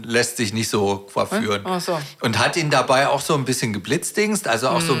Letterman lässt sich nicht so coiffieren. Ach so. Und hat ihn dabei auch so ein bisschen geblitzdingst, also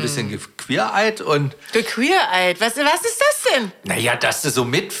auch so ein bisschen gequeer-eyed und... Gequeer-eyed? Was ist das denn? Naja, dass du so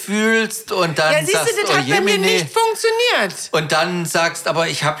mitfühlst und dann siehst sagst, du, das hat bei mir nicht funktioniert. Und dann sagst, aber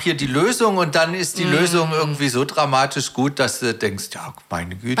ich habe hier die Lösung und dann ist die Lösung irgendwie so dramatisch gut, dass du denkst, ja,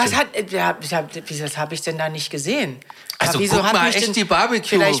 meine Güte. Was habe ich denn da nicht gesehen? Also guck mal echt die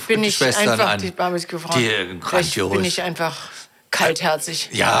Barbecue-Schwestern an. Die Barbecue-Frauen. Vielleicht bin ich einfach kaltherzig.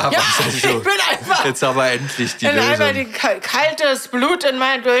 Ja, ich bin einfach... Jetzt aber endlich die Lösung. Einmal kaltes Blut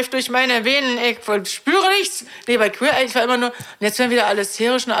durch meine Venen. Ich spüre nichts. Nee, bei Queer Eye, ich war immer nur... Und jetzt werden wieder alle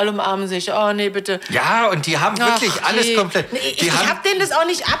hysterisch und alle umarmen sich. Oh, nee, bitte. Ja, und die haben wirklich alles komplett... Nee, ich habe denen das auch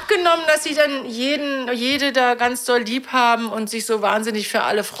nicht abgenommen, dass sie dann jede da ganz doll lieb haben und sich so wahnsinnig für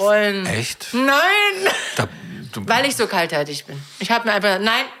alle freuen. Echt? Nein! Weil ich so kaltherzig bin. Ich habe mir einfach...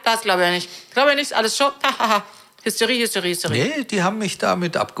 Nein, das glaube ich nicht. Ich glaube nicht, alles schon. Hysterie. Nee, die haben mich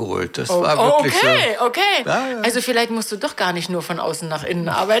damit abgeholt. Das war wirklich okay. Ja. Also vielleicht musst du doch gar nicht nur von außen nach innen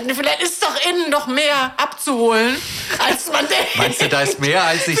arbeiten. Vielleicht ist doch innen noch mehr abzuholen, als man denkt. Meinst du, da ist mehr,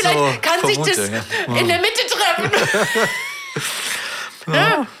 als ich vielleicht so kann vermute? sich das in der Mitte treffen.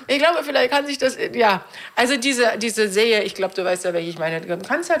 Ja, ich glaube, vielleicht kann sich das... Ja, also diese Serie, ich glaube, du weißt ja, welche ich meine. Du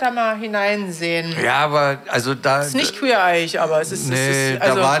kannst ja da mal hineinsehen. Ja, aber also da... Es ist nicht queer-eich, aber es ist... Nee,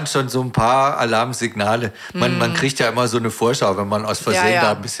 da waren schon so ein paar Alarmsignale. Man kriegt ja immer so eine Vorschau, wenn man aus Versehen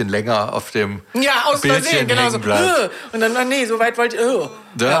da ein bisschen länger auf dem aus Bildchen Versehen, genau so. bleibt. Und dann, nee, so weit wollte ich...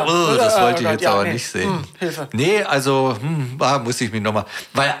 das wollte ich jetzt aber nicht sehen. Hilfe. Nee, also muss ich mich nochmal...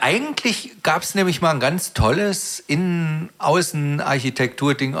 Weil eigentlich gab es nämlich mal ein ganz tolles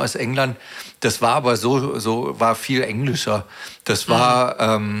Innen-Außen-Architektur-Ding aus England. Das war aber war viel englischer. Das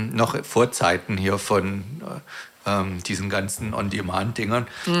war noch vor Zeiten hier von diesen ganzen On-Demand-Dingern.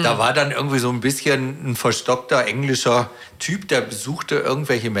 Da war dann irgendwie so ein bisschen ein verstockter englischer Typ, der besuchte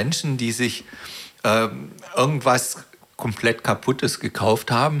irgendwelche Menschen, die sich irgendwas komplett Kaputtes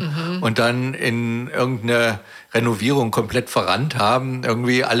gekauft haben und dann in irgendeine Renovierung komplett verrannt haben.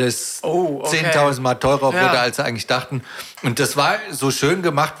 Irgendwie alles 10.000 Mal teurer wurde, als sie eigentlich dachten. Und das war so schön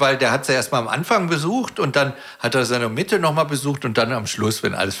gemacht, weil der hat sie erst mal am Anfang besucht und dann hat er sie in der Mitte noch mal besucht und dann am Schluss,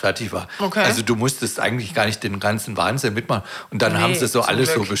 wenn alles fertig war. Okay. Also du musstest eigentlich gar nicht den ganzen Wahnsinn mitmachen. Und dann haben sie so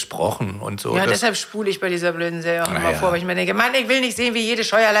alles so besprochen und so. Ja, deshalb spule ich bei dieser blöden Serie auch immer vor, weil ich mir denke, Mann, ich will nicht sehen, wie jede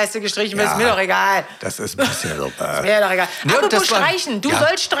Steuerleiste gestrichen wird. Ist mir doch egal. Das ist ein bisschen so. Ist mir doch egal. Apropos streichen. Du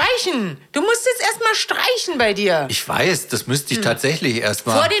sollst streichen. Du musst jetzt erst mal streichen bei dir. Ich weiß, das müsste ich tatsächlich erst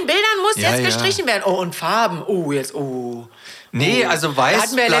mal... Vor den Bildern muss jetzt gestrichen werden. Oh, und Farben. Nee, also weiß da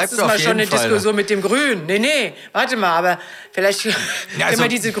hatten wir bleibt letztes auf Mal jeden schon eine Fall. Diskussion mit dem Grün. Nee, warte mal, aber vielleicht können wir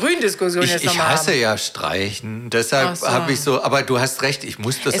diese Grün-Diskussion jetzt nochmal haben. Ich hasse ja Streichen, deshalb habe ich so, aber du hast recht, ich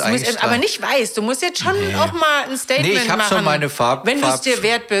muss das eigentlich streichen. Aber nicht weiß, du musst jetzt schon auch mal ein Statement machen. Ich habe schon meine Farbe. Wenn du es dir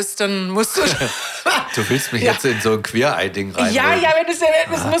wert bist, dann musst du... Du willst mich jetzt in so ein Queer-Eye-Ding rein. Ja, wenn du es dir wert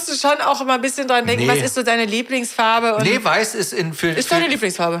bist, musst du schon auch mal ein bisschen dran denken, was ist so deine Lieblingsfarbe? Und weiß ist ist deine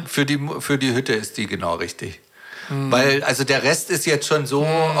Lieblingsfarbe? Für die Hütte ist die genau richtig. Weil, also der Rest ist jetzt schon so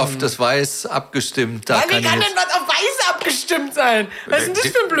auf das Weiß abgestimmt. Da Ja, wie kann denn was auf Weiß abgestimmt sein? Was ist denn das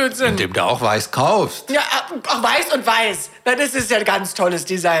für ein Blödsinn? Indem du auch Weiß kaufst. Ja, auch Weiß und Weiß. Na, das ist ja ein ganz tolles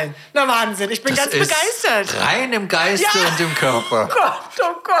Design. Na, Wahnsinn, ich bin ganz begeistert. Rein im Geiste und im Körper.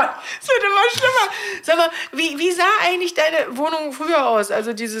 Oh Gott, es wird immer schlimmer. Sag mal, wie sah eigentlich deine Wohnung früher aus?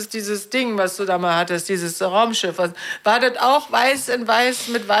 Also dieses Ding, was du da mal hattest, dieses Raumschiff. War das auch Weiß in Weiß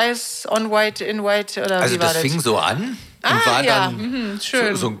mit Weiß on White in White? Oder Also wie war das fing so an. Und war dann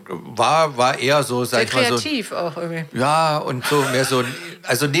schön. War eher so, sag ich mal so. Kreativ auch irgendwie. Ja, und so mehr so,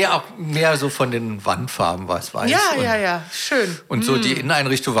 also auch mehr so von den Wandfarben war es weiß. Ja, schön. Und so die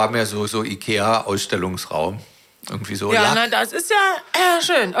Inneneinrichtung war mehr so Ikea-Ausstellungsraum. Irgendwie so Ja, Lack. na, das ist ja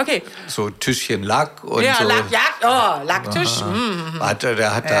schön, okay. So Tischchen Lack und ja, so. Lacktisch.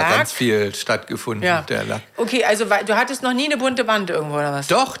 Der hat da ganz viel stattgefunden, der Lack. Okay, also du hattest noch nie eine bunte Wand irgendwo, oder was?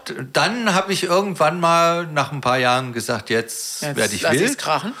 Doch, dann habe ich irgendwann mal nach ein paar Jahren gesagt, jetzt werde ich wild.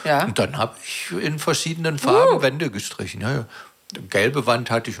 Krachen. Ja. Und dann habe ich in verschiedenen Farben Wände gestrichen. Ja. Eine gelbe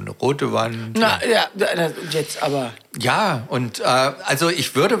Wand hatte ich und eine rote Wand. Na, jetzt aber. Ja, und also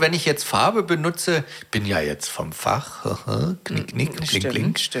ich würde, wenn ich jetzt Farbe benutze, bin ja jetzt vom Fach, knick, knick, blink,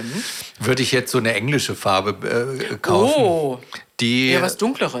 blink, Stimmt. würde ich jetzt so eine englische Farbe kaufen. Oh. Die, ja, was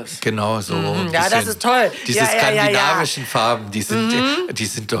Dunkleres. Genau so. Ja, das ist toll. Diese skandinavischen Farben, die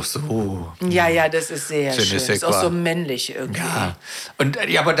sind doch so. Ja, das ist sehr schön. Das ist auch so männlich irgendwie. Ja. Und,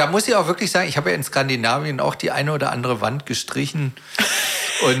 aber da muss ich auch wirklich sagen, ich habe ja in Skandinavien auch die eine oder andere Wand gestrichen.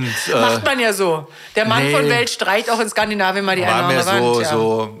 Und, macht man ja so. Der Mann von Welt streicht auch in Skandinavien mal die eine oder andere Wand.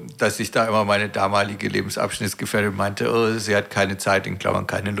 So, dass ich da immer meine damalige Lebensabschnittsgefährtin meinte, oh, sie hat keine Zeit, in Klammern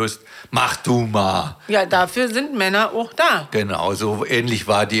keine Lust. Mach du mal. Ja, dafür sind Männer auch da. Genau, so ähnlich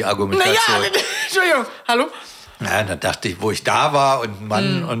war die Argumentation. Entschuldigung, hallo? Ja, dann dachte ich, wo ich da war und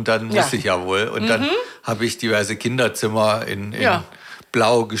Mann, und dann musste ich ja wohl. Und dann habe ich diverse Kinderzimmer in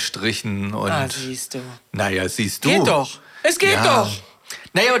Blau gestrichen. Und siehst du. Naja, siehst du. Geht doch. Es geht doch.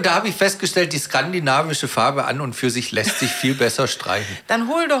 Naja, und da habe ich festgestellt, die skandinavische Farbe an und für sich lässt sich viel besser streichen. Dann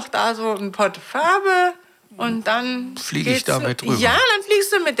hol doch da so einen Pott Farbe und dann fliege ich damit rüber. Ja, dann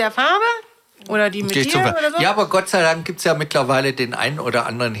fliegst du mit der Farbe oder die mit dir oder so. Ja, aber Gott sei Dank gibt es ja mittlerweile den einen oder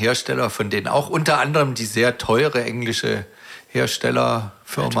anderen Hersteller, von denen auch unter anderem die sehr teure englische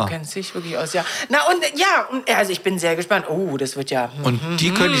Herstellerfirma. Du kennst dich wirklich aus, ja. Na und also ich bin sehr gespannt. Oh, das wird ja. Und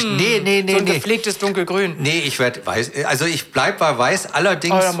die können ich. Nee. So ein gepflegtes Dunkelgrün. Nee, ich werde weiß. Also ich bleib bei weiß.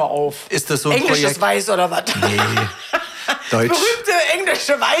 Allerdings hör mal auf. Ist das so ein Englisches Projekt. Weiß oder was? Nee. Deutsch. Berühmte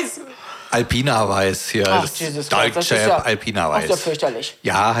englische Weiß. Alpina Weiß hier. Ach, Jesus Gott, das ist Deutsche Alpina Weiß. Ach, ja fürchterlich.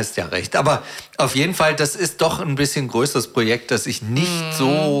 Ja, hast ja recht. Aber auf jeden Fall, das ist doch ein bisschen größeres Projekt, das ich nicht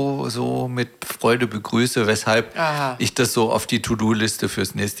so mit Freude begrüße, weshalb ich das so auf die To-Do-Liste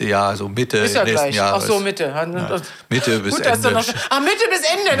fürs nächste Jahr, so Mitte ist ja nächsten gleich. Ach so, Mitte. Ja, Mitte bis Gut, Ende. Mitte bis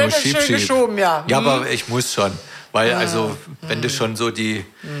Ende, ne? Das ist schön geschoben, ja. Ja, aber ich muss schon. Weil also, wenn du schon so die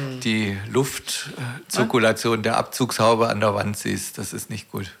Luftzirkulation der Abzugshaube an der Wand siehst, das ist nicht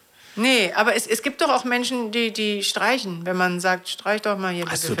gut. Nee, aber es gibt doch auch Menschen, die streichen. Wenn man sagt, streich doch mal hier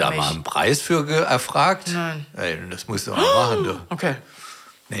bitte Hast du für da mich. mal einen Preis für erfragt? Nein. Ey, das musst du auch machen, du. Okay.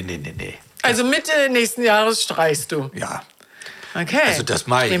 Nee. Also Mitte nächsten Jahres streichst du. Ja. Okay. Also das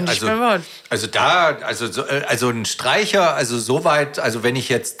mache ich. Also ein Streicher, also soweit, also wenn ich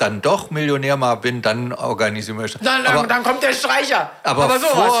jetzt dann doch Millionär mal bin, dann organisieren wir. Dann kommt der Streicher. Aber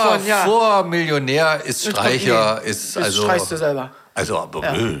sowas von, ja. vor Millionär ist Streicher, ist das also. streichst du selber. Also,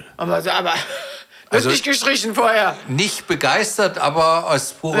 aber Müll. Aber wird nicht gestrichen vorher. Nicht begeistert, aber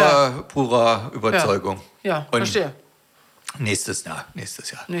aus purer Überzeugung. Ja, verstehe. Nächstes Jahr. Nächstes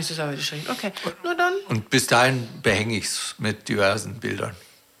Jahr wird gestrichen. Okay, nur dann. Und bis dahin behänge ich es mit diversen Bildern.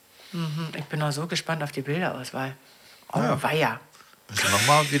 Ich bin auch so gespannt auf die Bilderauswahl. Weia. Müssen wir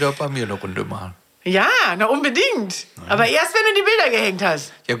mal wieder bei mir eine Runde machen. Ja, na unbedingt. Ja. Aber erst, wenn du die Bilder gehängt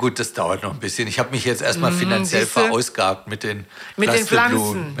hast. Ja gut, das dauert noch ein bisschen. Ich habe mich jetzt erstmal finanziell verausgabt mit den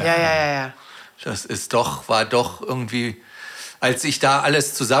Pflanzen. Ja. Das war doch irgendwie, als ich da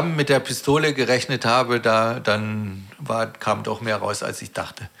alles zusammen mit der Pistole gerechnet habe, kam doch mehr raus, als ich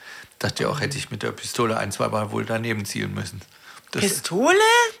dachte. Ich dachte ja auch, hätte ich mit der Pistole 1-2 Mal wohl daneben zielen müssen. Pistole?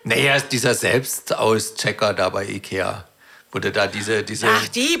 Naja, dieser Selbstauschecker da bei Ikea. Wurde da diese... Ach,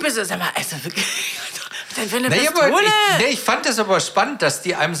 die Pistole. Sag mal, also wirklich... Denn für eine Pistole? Ich fand es aber spannend, dass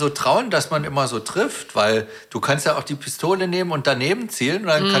die einem so trauen, dass man immer so trifft, weil du kannst ja auch die Pistole nehmen und daneben zielen und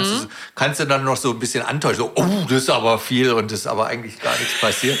dann kannst du dann noch so ein bisschen antäuschen, so, oh, das ist aber viel und das ist aber eigentlich gar nichts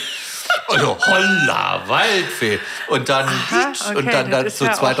passiert. Also holla, Waldfee. Und dann, okay, und dann das ist so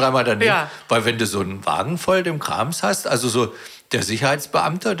ja 2-3 Mal daneben. ja. Weil wenn du so einen Wagen voll dem Krams hast, also so der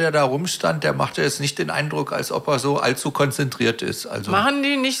Sicherheitsbeamte, der da rumstand, der machte jetzt nicht den Eindruck, als ob er so allzu konzentriert ist. Also Machen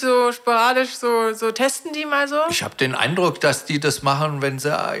die nicht so sporadisch, so testen die mal so? ich habe den Eindruck, dass die das machen, wenn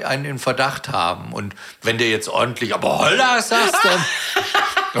sie einen in Verdacht haben. Und wenn der jetzt ordentlich, aber holla sagst, dann...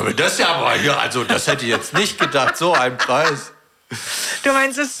 aber das ja aber hier, also das hätte ich jetzt nicht gedacht, so ein Preis. Du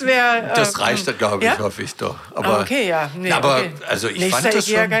meinst, es wäre... Das reicht, glaube ich, ja? hoffe ich doch. Aber, okay, ja. Nee, aber okay. also ich Nächster fand das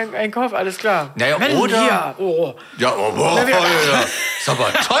schon... Ikea-Einkauf, alles klar. Naja, Wenn oder... hier, oh. Ja, ja. Ist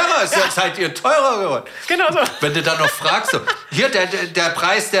aber teurer, seid ihr teurer geworden. Genau so. Wenn du dann noch fragst, so, hier, der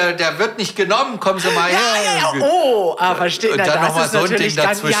Preis, der wird nicht genommen, kommen Sie mal her. Ja, oh, verstehe. Und dann noch mal so ein Ding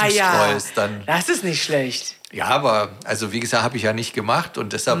dazwischen streust. Dann. Das ist nicht schlecht. Ja, aber, also wie gesagt, habe ich ja nicht gemacht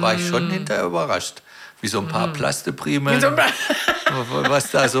und deshalb war ich schon hinterher überrascht. Wie so ein paar Plasteprimeln, was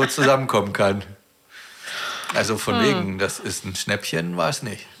da so zusammenkommen kann. Also von wegen, das ist ein Schnäppchen, war es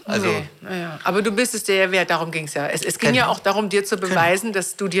nicht. Also, nee, naja. Aber du bist es dir ja wert, darum ging es ja. Es ging ja auch darum, dir zu beweisen,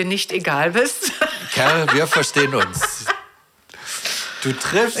 dass du dir nicht egal bist. Kerl, wir verstehen uns. Du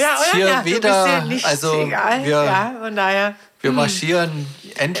triffst Ja, oder? hier Ja, wieder, du bist dir nicht also egal. wir, Ja, von daher. wir marschieren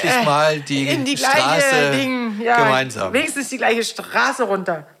endlich mal in die Straße gleiche Ding, ja, gemeinsam. Wenigstens die gleiche Straße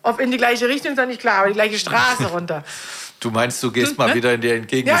runter. Ob in die gleiche Richtung ist noch nicht klar, aber die gleiche Straße runter. Du meinst, du gehst mal wieder in die Ja,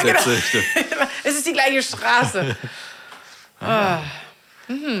 entgegengesetzte genau. Richtung. Es ist die gleiche Straße.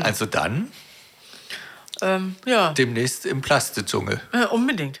 Also dann Ja, demnächst im Plastedschungel.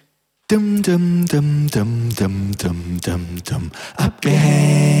 unbedingt. Dum dum dum dum dum dum dum dum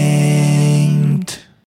abgehängt.